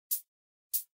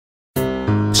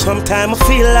Sometimes I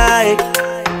feel like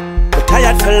I'm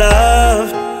tired for love.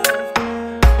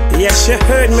 Yes, you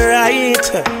heard me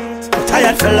right. I'm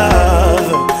tired for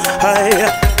love.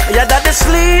 Tired of the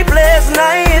sleepless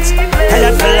nights.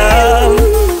 Tired for love.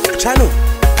 Chanu.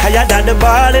 Tired of the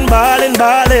balling.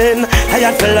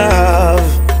 Tired for love.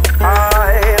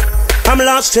 I'm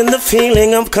lost in the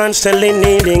feeling of constantly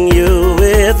needing you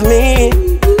with me.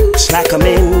 It's like I'm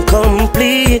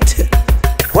incomplete.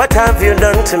 What have you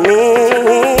done to me?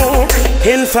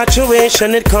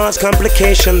 Infatuation, it caused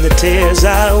complication. The tears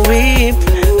I weep.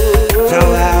 Now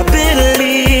I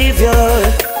believe you're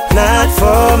not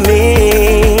for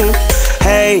me.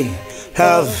 Hey,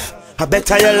 love, I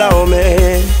better you love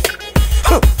me.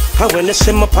 And when you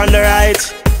see me up on the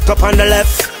right, up on the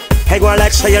left, I go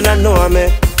like say you don't know me.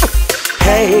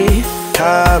 Hey,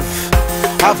 love,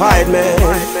 avoid me.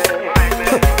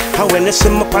 And when you see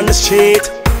me up on the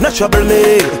street, not trouble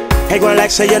me. I go like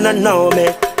say you don't know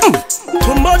me.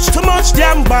 Too much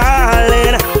damn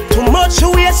ballin'. Too much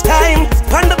to waste time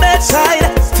on the bedside.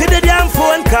 For the damn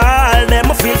phone call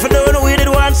them, I feel for doing with it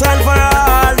once and for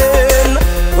all then.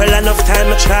 Well, enough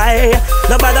time I try.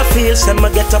 Nobody feels them,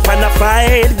 I get up and I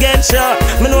fight against you.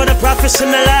 Me know the prophecy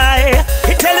me lie.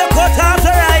 He tell you cut off the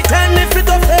right and if it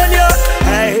offend you.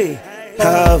 Hey,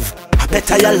 love, I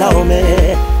better you love me.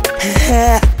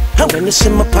 And when you see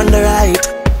me up on the right,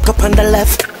 up on the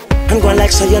left, I'm going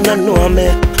like so you don't know me.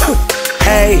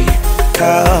 Hey,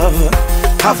 love,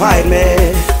 avoid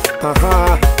me.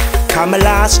 Come my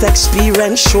last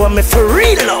experience show me for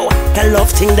real now. The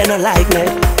love thing they don't like me.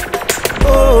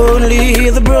 Only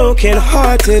the broken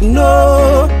hearted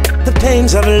know the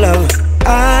pains of love.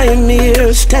 I am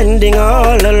here standing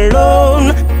all alone.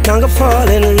 Not gonna fall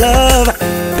in love.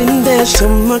 Been there so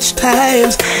much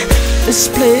times. It's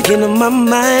plaguing in my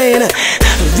mind.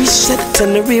 Reset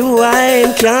and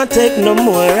rewind. Can't take no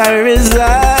more, I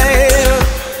resign.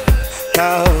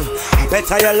 Love, I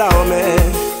better you love me.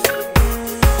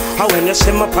 And when you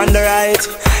see me up on the right,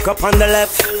 go up on the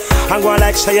left, I'm going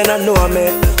like say you don't know me.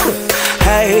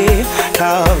 Hey,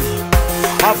 love,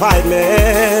 avoid me.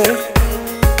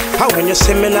 And when you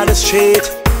see me on the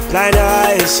street, blind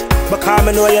eyes, because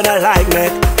I know you don't like me.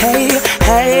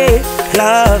 Hey,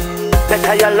 love,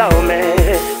 better you love me.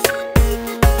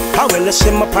 And when you see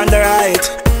me up on the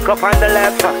right, go up on the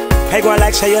left, I go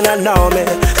like say you don't know me.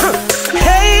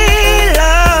 Hey,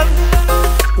 love,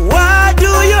 why do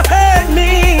you hate?